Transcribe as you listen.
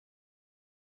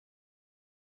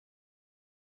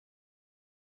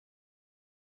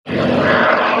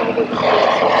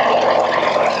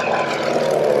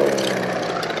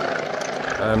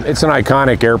It's an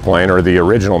iconic airplane, or the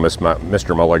original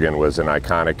Mr. Mulligan was an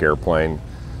iconic airplane.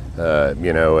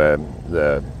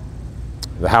 The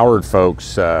Howard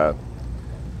folks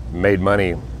made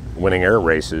money winning air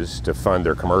races to fund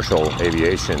their commercial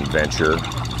aviation venture,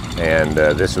 and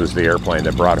this was the airplane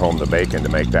that brought home the bacon to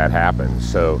make that happen.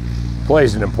 So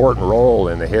plays an important role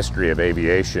in the history of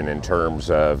aviation in terms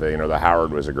of, the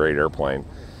Howard was a great airplane,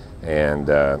 and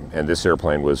this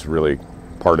airplane was really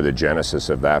part of the genesis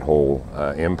of that whole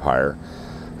empire.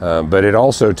 But it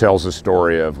also tells a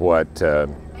story of what a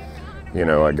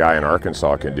guy in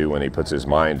Arkansas can do when he puts his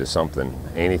mind to something,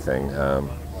 anything.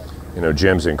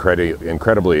 Jim's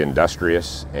incredibly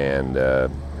industrious and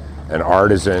an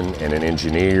artisan and an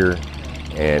engineer,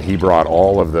 and he brought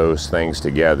all of those things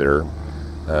together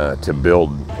to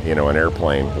build, an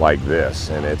airplane like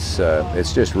this. And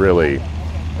it's just really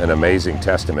an amazing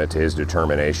testament to his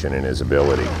determination and his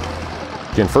ability.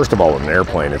 And first of all, with an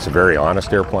airplane, it's a very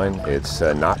honest airplane. It's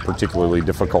not particularly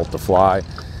difficult to fly.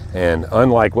 And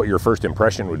unlike what your first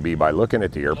impression would be by looking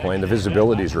at the airplane, the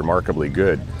visibility is remarkably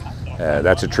good.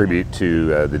 That's a tribute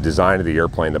to the design of the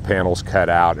airplane. The panel's cut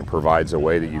out and provides a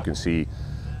way that you can see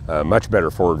much better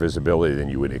forward visibility than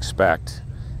you would expect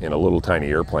in a little tiny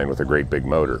airplane with a great big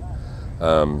motor.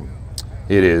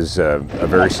 It is a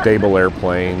very stable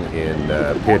airplane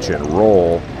in pitch and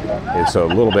roll. It's a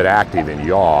little bit active in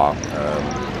yaw,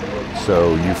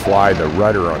 so you fly the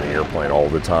rudder on the airplane all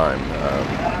the time.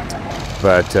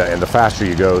 And the faster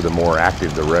you go, the more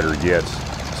active the rudder gets.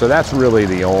 So that's really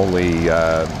the only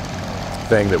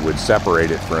thing that would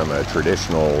separate it from a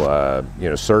traditional,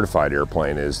 certified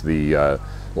airplane, is the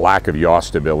lack of yaw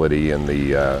stability and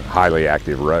the highly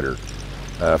active rudder.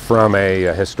 From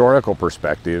a historical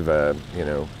perspective,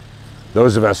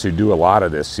 those of us who do a lot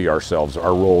of this see ourselves,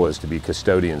 our role is to be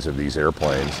custodians of these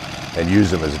airplanes and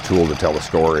use them as a tool to tell a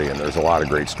story, and there's a lot of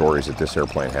great stories that this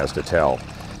airplane has to tell.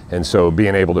 And so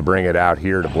being able to bring it out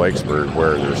here to Blakesburg,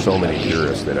 where there's so many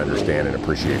tourists that understand and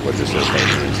appreciate what this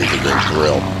airplane means, is a great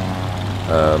thrill.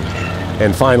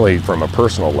 And finally, from a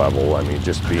personal level,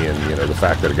 just being, the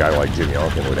fact that a guy like Jim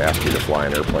Younkin would ask you to fly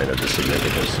an airplane of this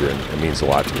significance, it means a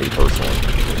lot to me personally.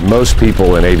 Most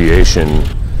people in aviation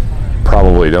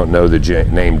probably don't know the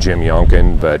name Jim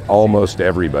Younkin, but almost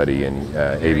everybody in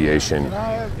aviation,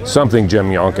 something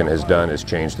Jim Younkin has done has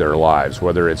changed their lives,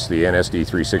 whether it's the NSD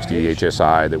 360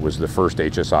 HSI that was the first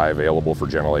HSI available for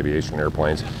general aviation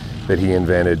airplanes that he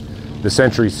invented, the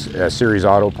Century Series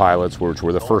autopilots, which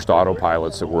were the first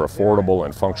autopilots that were affordable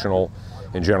and functional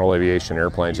in general aviation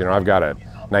airplanes. I've got a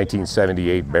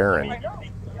 1978 Baron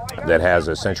that has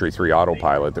a Century 3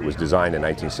 autopilot that was designed in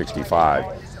 1965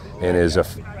 and is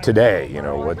today,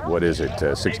 what is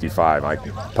it, 65,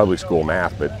 public school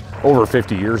math, but over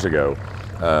 50 years ago,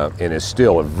 and is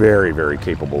still a very, very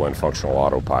capable and functional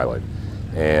autopilot.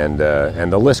 And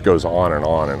the list goes on and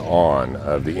on and on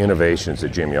of the innovations that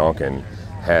Jim Younkin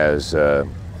has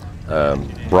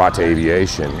brought to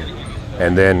aviation.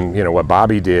 And then, what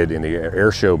Bobby did in the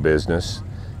air show business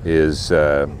is,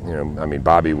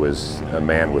 Bobby was a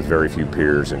man with very few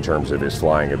peers in terms of his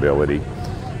flying ability.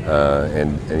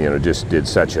 And just did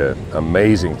such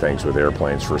amazing things with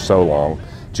airplanes for so long.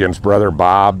 Jim's brother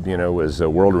Bob, was a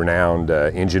world-renowned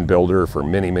engine builder for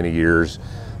many, many years,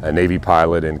 a Navy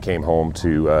pilot, and came home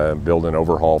to build an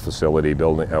overhaul facility,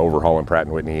 overhauling Pratt &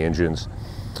 Whitney engines.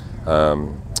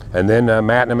 And then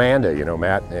Matt and Amanda,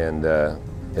 Matt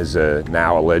is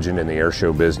now a legend in the air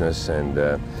show business, and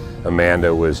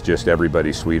Amanda was just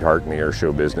everybody's sweetheart in the air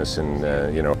show business, and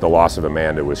the loss of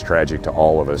Amanda was tragic to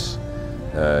all of us.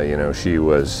 She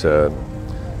was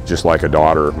just like a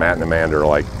daughter. Matt and Amanda are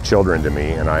like children to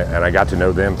me, and I got to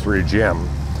know them through Jim.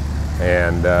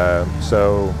 And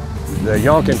so the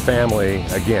Younkin family,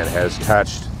 again, has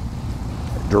touched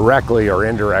directly or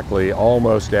indirectly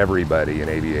almost everybody in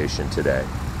aviation today.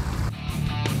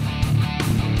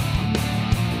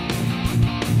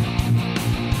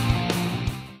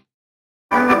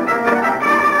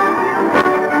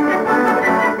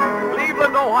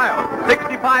 Cleveland, Ohio.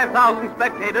 65,000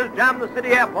 spectators jam the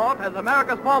city airport as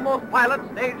America's foremost pilots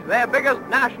stage their biggest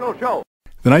national show.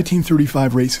 The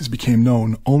 1935 races became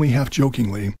known, only half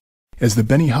jokingly, as the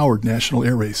Benny Howard National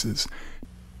Air Races.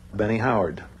 Benny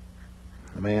Howard,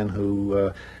 the man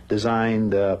who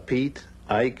designed Pete,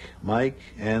 Ike, Mike,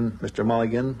 and Mr.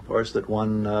 Mulligan, of course, that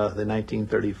won the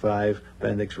 1935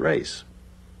 Bendix race.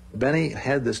 Benny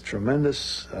had this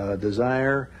tremendous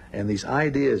desire and these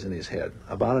ideas in his head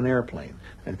about an airplane,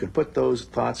 and could put those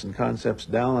thoughts and concepts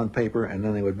down on paper, and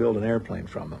then they would build an airplane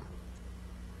from them.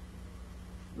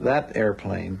 That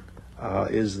airplane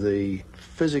is the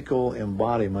physical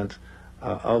embodiment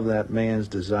of that man's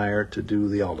desire to do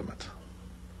the ultimate.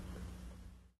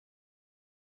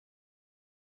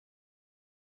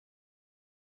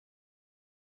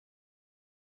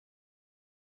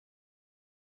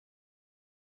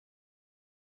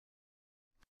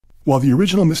 While the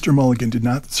original Mr. Mulligan did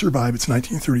not survive its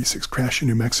 1936 crash in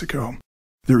New Mexico,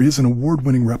 there is an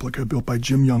award-winning replica built by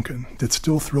Jim Youngkin that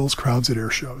still thrills crowds at air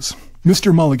shows.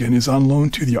 Mr. Mulligan is on loan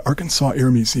to the Arkansas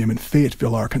Air Museum in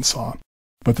Fayetteville, Arkansas,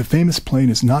 but the famous plane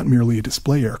is not merely a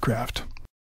display aircraft.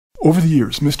 Over the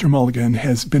years, Mr. Mulligan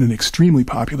has been an extremely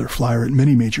popular flyer at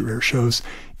many major air shows,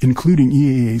 including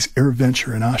EAA's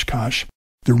AirVenture in Oshkosh,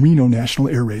 the Reno National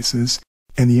Air Races,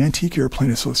 and the Antique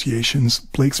Airplane Association's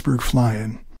Blakesburg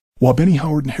Fly-In. While Benny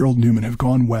Howard and Harold Newman have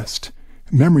gone west,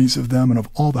 memories of them and of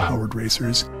all the Howard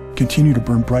racers continue to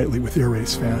burn brightly with air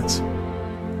race fans.